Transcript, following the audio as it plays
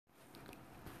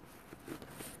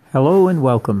Hello and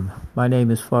welcome. My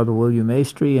name is Father William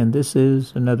Maestri, and this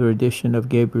is another edition of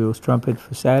Gabriel's Trumpet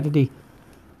for Saturday,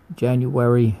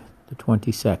 January the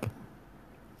 22nd.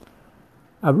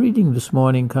 Our reading this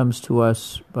morning comes to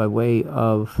us by way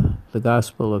of the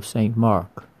Gospel of St.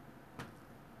 Mark,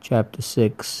 chapter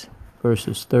 6,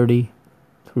 verses 30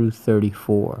 through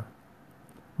 34.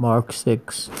 Mark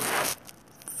 6,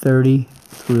 30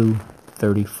 through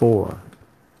 34.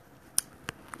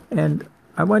 And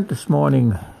I went this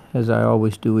morning, as I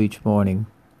always do each morning,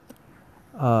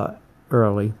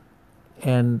 early,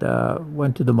 and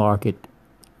went to the market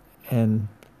and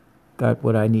got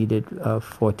what I needed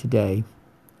for today.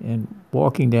 And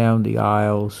walking down the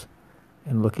aisles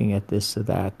and looking at this or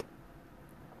that,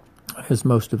 as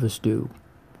most of us do,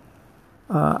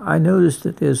 I noticed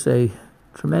that there's a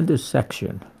tremendous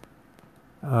section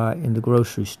in the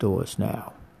grocery stores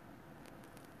now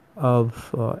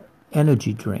of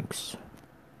energy drinks.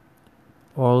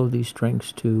 All of these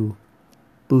drinks to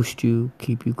boost you,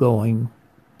 keep you going,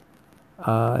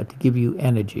 to give you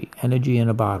energy in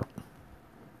a bottle.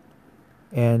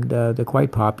 And they're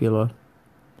quite popular.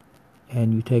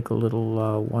 And you take a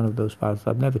little one of those bottles.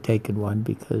 I've never taken one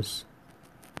because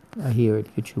I hear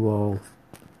it gets you all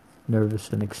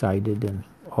nervous and excited and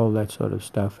all that sort of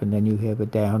stuff. And then you have a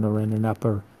downer and an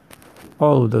upper.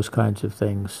 All of those kinds of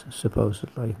things,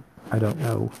 supposedly. I don't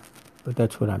know, but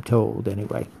that's what I'm told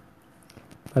anyway.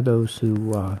 By those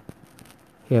who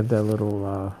have their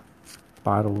little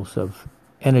bottles of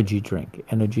energy drink,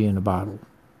 energy in a bottle.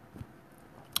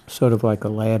 Sort of like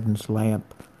Aladdin's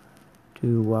lamp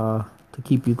to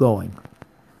keep you going.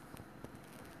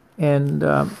 And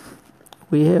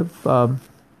we have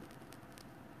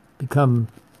become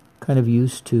kind of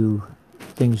used to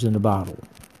things in a bottle.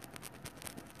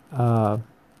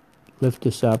 Lift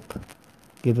us up,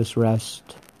 give us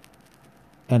rest,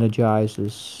 energize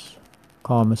us,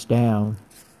 calm us down,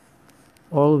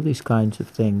 all of these kinds of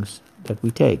things that we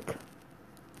take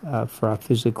for our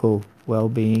physical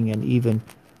well-being and even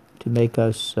to make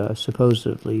us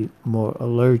supposedly more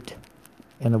alert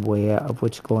and aware of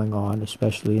what's going on,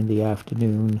 especially in the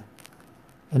afternoon,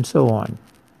 and so on.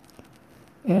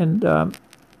 And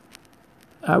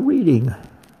our reading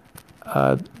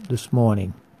this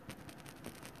morning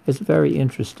is a very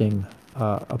interesting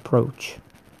approach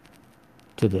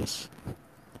to this.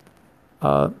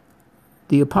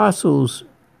 The apostles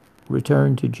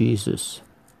returned to Jesus.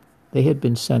 They had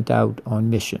been sent out on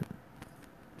mission.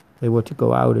 They were to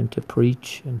go out and to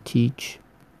preach and teach,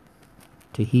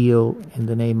 to heal in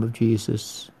the name of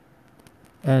Jesus,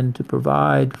 and to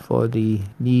provide for the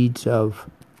needs of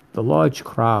the large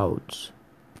crowds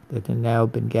that had now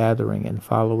been gathering and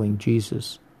following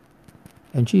Jesus.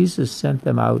 And Jesus sent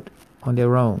them out on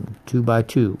their own, 2 by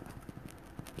 2,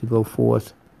 to go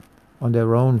forth on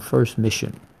their own first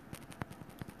mission.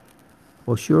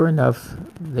 Well, sure enough,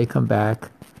 they come back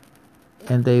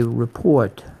and they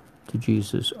report to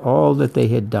Jesus all that they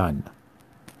had done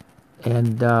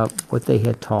and what they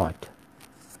had taught.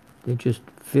 They're just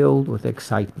filled with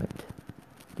excitement.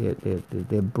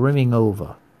 They're brimming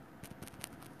over.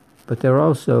 But they're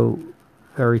also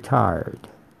very tired.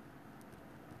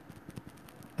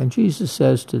 And Jesus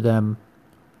says to them,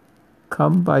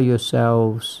 "Come by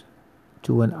yourselves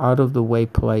to an out-of-the-way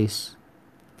place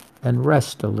and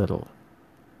rest a little."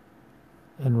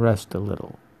 And rest a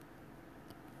little.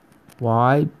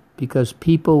 Why? Because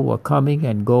people were coming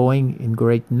and going in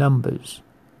great numbers,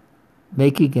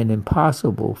 making it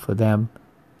impossible for them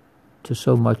to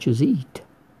so much as eat.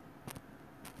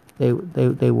 They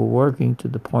were working to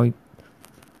the point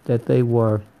that they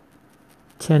were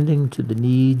tending to the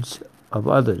needs of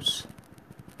others,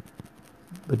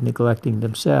 but neglecting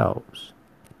themselves.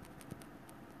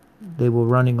 They were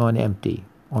running on empty,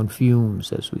 on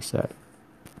fumes, as we say.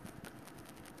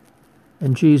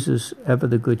 And Jesus, ever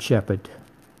the Good Shepherd,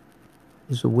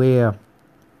 is aware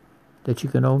that you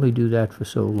can only do that for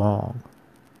so long.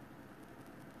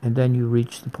 And then you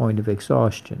reach the point of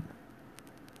exhaustion,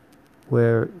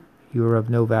 where you're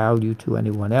of no value to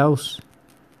anyone else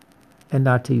and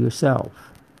not to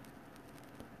yourself.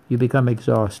 You become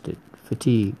exhausted,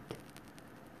 fatigued.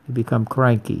 You become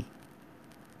cranky.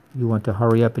 You want to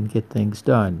hurry up and get things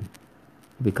done.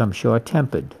 You become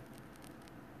short-tempered.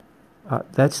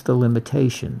 That's the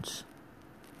limitations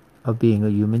of being a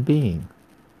human being.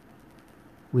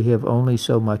 We have only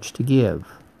so much to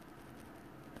give.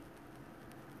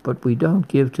 But we don't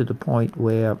give to the point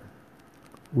where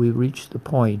we reach the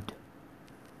point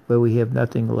where we have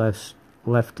nothing less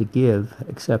left to give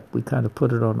except we kind of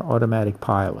put it on automatic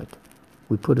pilot.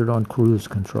 We put it on cruise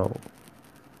control.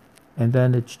 And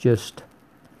then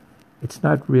it's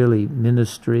not really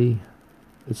ministry.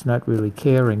 It's not really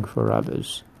caring for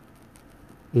others.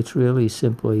 It's really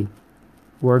simply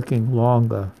working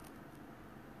longer,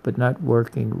 but not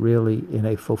working really in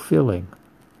a fulfilling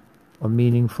or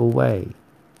meaningful way.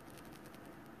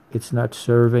 It's not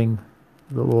serving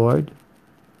the Lord,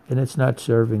 and it's not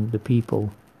serving the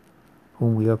people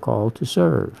whom we are called to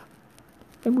serve.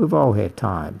 And we've all had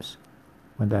times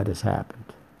when that has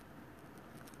happened.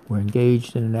 We're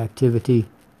engaged in an activity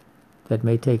that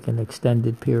may take an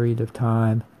extended period of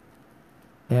time,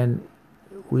 and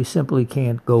we simply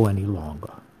can't go any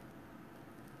longer.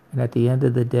 And at the end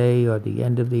of the day or the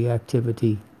end of the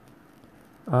activity,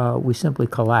 we simply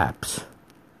collapse.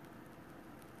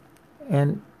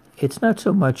 And it's not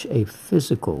so much a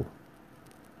physical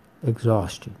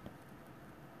exhaustion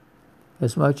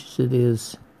as much as it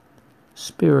is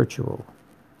spiritual,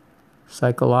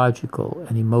 psychological,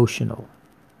 and emotional.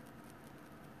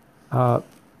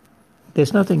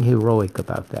 There's nothing heroic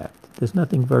about that. There's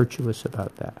nothing virtuous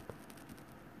about that.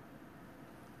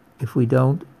 If we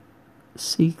don't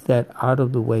seek that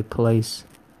out-of-the-way place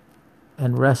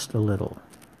and rest a little.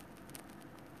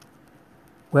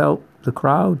 Well, the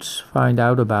crowds find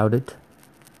out about it.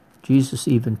 Jesus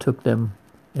even took them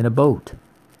in a boat,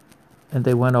 and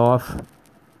they went off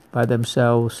by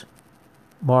themselves,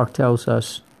 Mark tells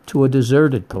us, to a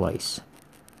deserted place,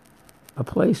 a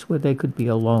place where they could be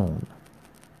alone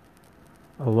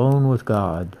with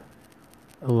God,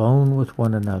 alone with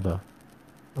one another,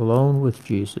 alone with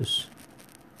Jesus,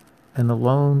 and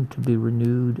alone to be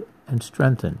renewed and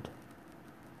strengthened.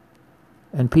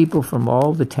 And people from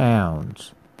all the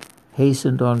towns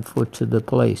hastened on foot to the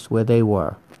place where they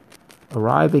were,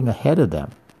 arriving ahead of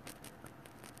them.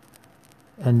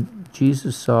 And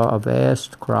Jesus saw a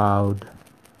vast crowd.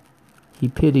 He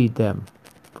pitied them,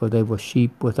 for they were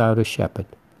sheep without a shepherd.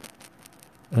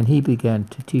 And he began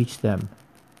to teach them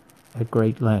at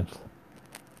great length.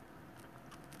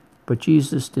 But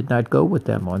Jesus did not go with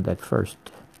them on that first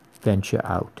venture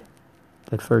out,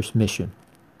 that first mission.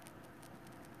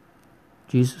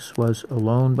 Jesus was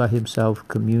alone by himself,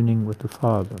 communing with the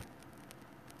Father.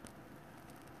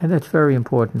 And that's very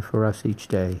important for us each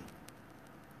day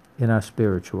in our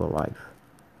spiritual life,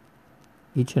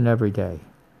 each and every day,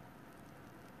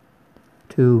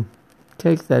 to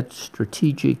take that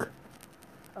strategic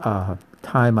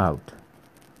time out,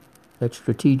 that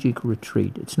strategic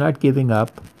retreat. It's not giving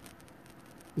up.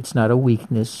 It's not a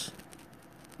weakness.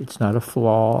 It's not a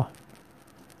flaw.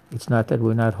 It's not that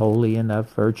we're not holy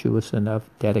enough, virtuous enough,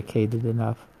 dedicated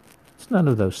enough. It's none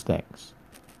of those things.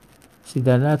 See,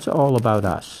 then that's all about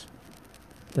us.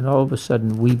 Then all of a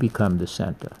sudden we become the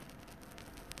center.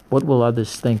 What will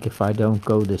others think if I don't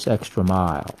go this extra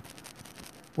mile?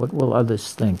 What will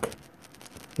others think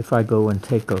if I go and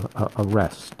take a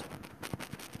rest?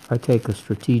 If I take a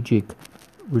strategic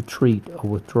retreat or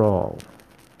withdrawal?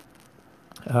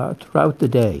 Throughout the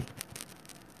day,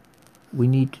 we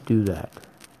need to do that.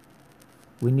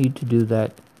 We need to do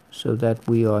that so that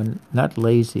we are not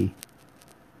lazy,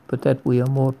 but that we are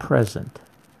more present.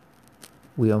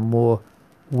 We are more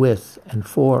with and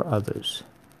for others,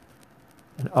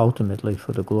 and ultimately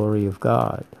for the glory of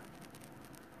God.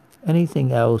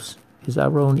 Anything else is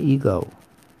our own ego,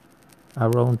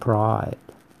 our own pride,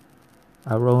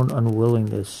 our own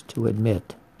unwillingness to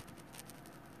admit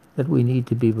that we need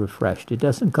to be refreshed. It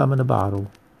doesn't come in a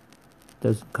bottle. It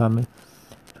doesn't come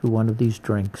through one of these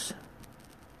drinks.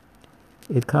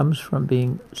 It comes from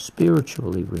being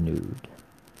spiritually renewed,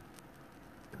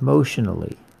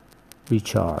 emotionally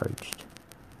recharged,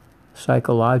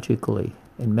 psychologically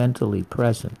and mentally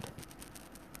present.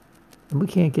 And we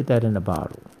can't get that in a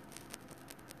bottle.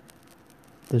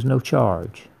 There's no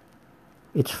charge.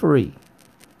 It's free.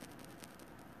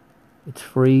 It's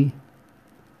free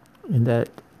in that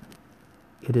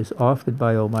it is offered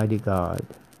by Almighty God.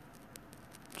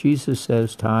 Jesus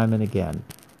says time and again,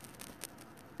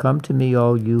 "Come to me,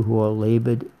 all you who are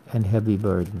labored and heavy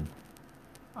burdened.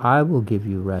 I will give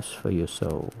you rest for your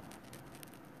soul."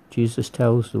 Jesus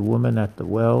tells the woman at the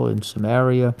well in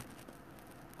Samaria,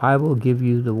 "I will give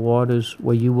you the waters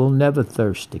where you will never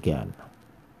thirst again."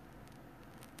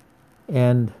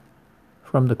 And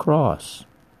from the cross,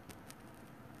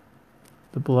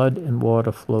 the blood and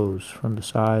water flows from the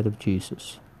side of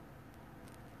Jesus.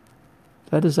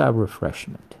 That is our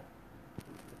refreshment.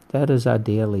 That is our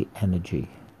daily energy.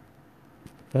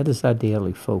 That is our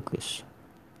daily focus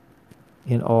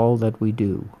in all that we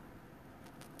do.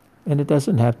 And it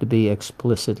doesn't have to be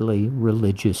explicitly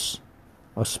religious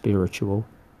or spiritual.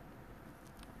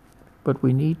 But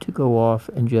we need to go off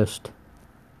and just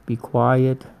be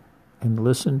quiet and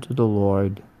listen to the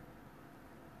Lord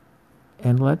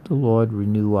and let the Lord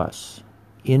renew us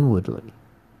inwardly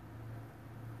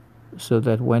so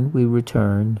that when we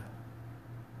return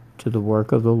to the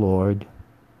work of the Lord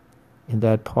in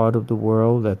that part of the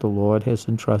world that the Lord has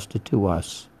entrusted to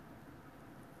us,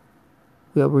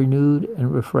 we are renewed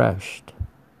and refreshed.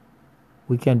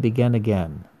 We can begin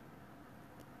again.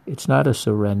 It's not a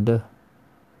surrender.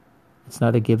 It's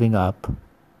not a giving up.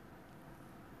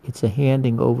 It's a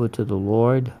handing over to the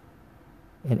Lord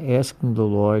and asking the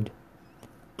Lord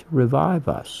to revive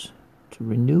us, to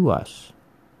renew us.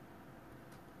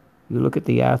 You look at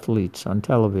the athletes on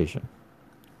television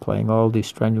playing all these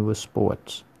strenuous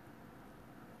sports.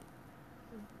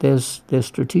 There's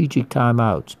strategic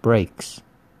timeouts, breaks.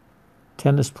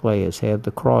 Tennis players have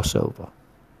the crossover,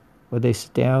 where they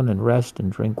sit down and rest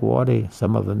and drink water.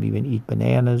 Some of them even eat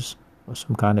bananas or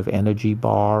some kind of energy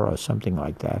bar or something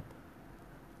like that,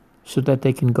 so that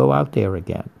they can go out there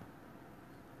again.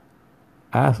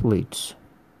 Athletes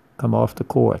come off the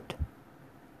court.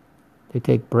 They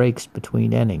take breaks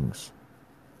between innings.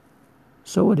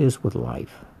 So it is with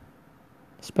life,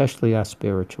 especially our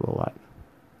spiritual life.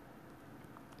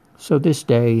 So this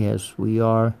day, as we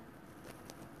are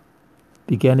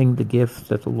beginning the gift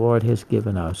that the Lord has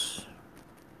given us,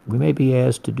 we may be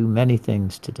asked to do many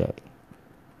things today,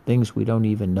 things we don't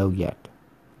even know yet,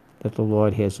 that the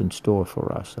Lord has in store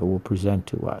for us or will present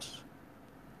to us.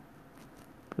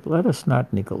 But let us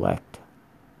not neglect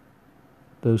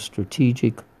those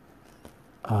strategic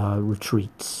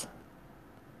retreats,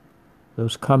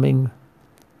 those coming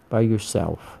by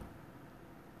yourself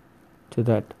to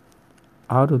that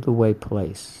out-of-the-way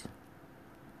place,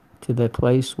 to that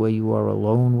place where you are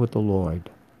alone with the Lord,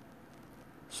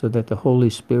 so that the Holy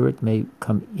Spirit may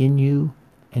come in you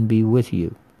and be with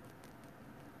you,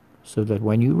 so that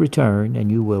when you return, and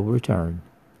you will return,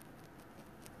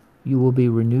 you will be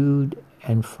renewed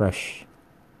and fresh.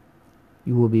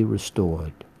 You will be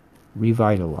restored,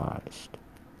 revitalized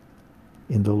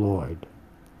in the Lord.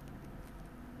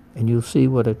 And you'll see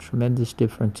what a tremendous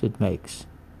difference it makes,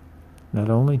 not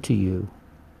only to you,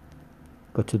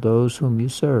 but to those whom you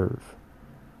serve.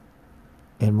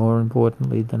 And more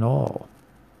importantly than all,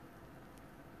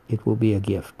 it will be a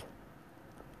gift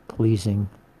pleasing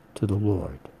to the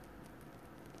Lord.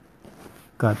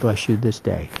 God bless you this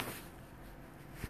day.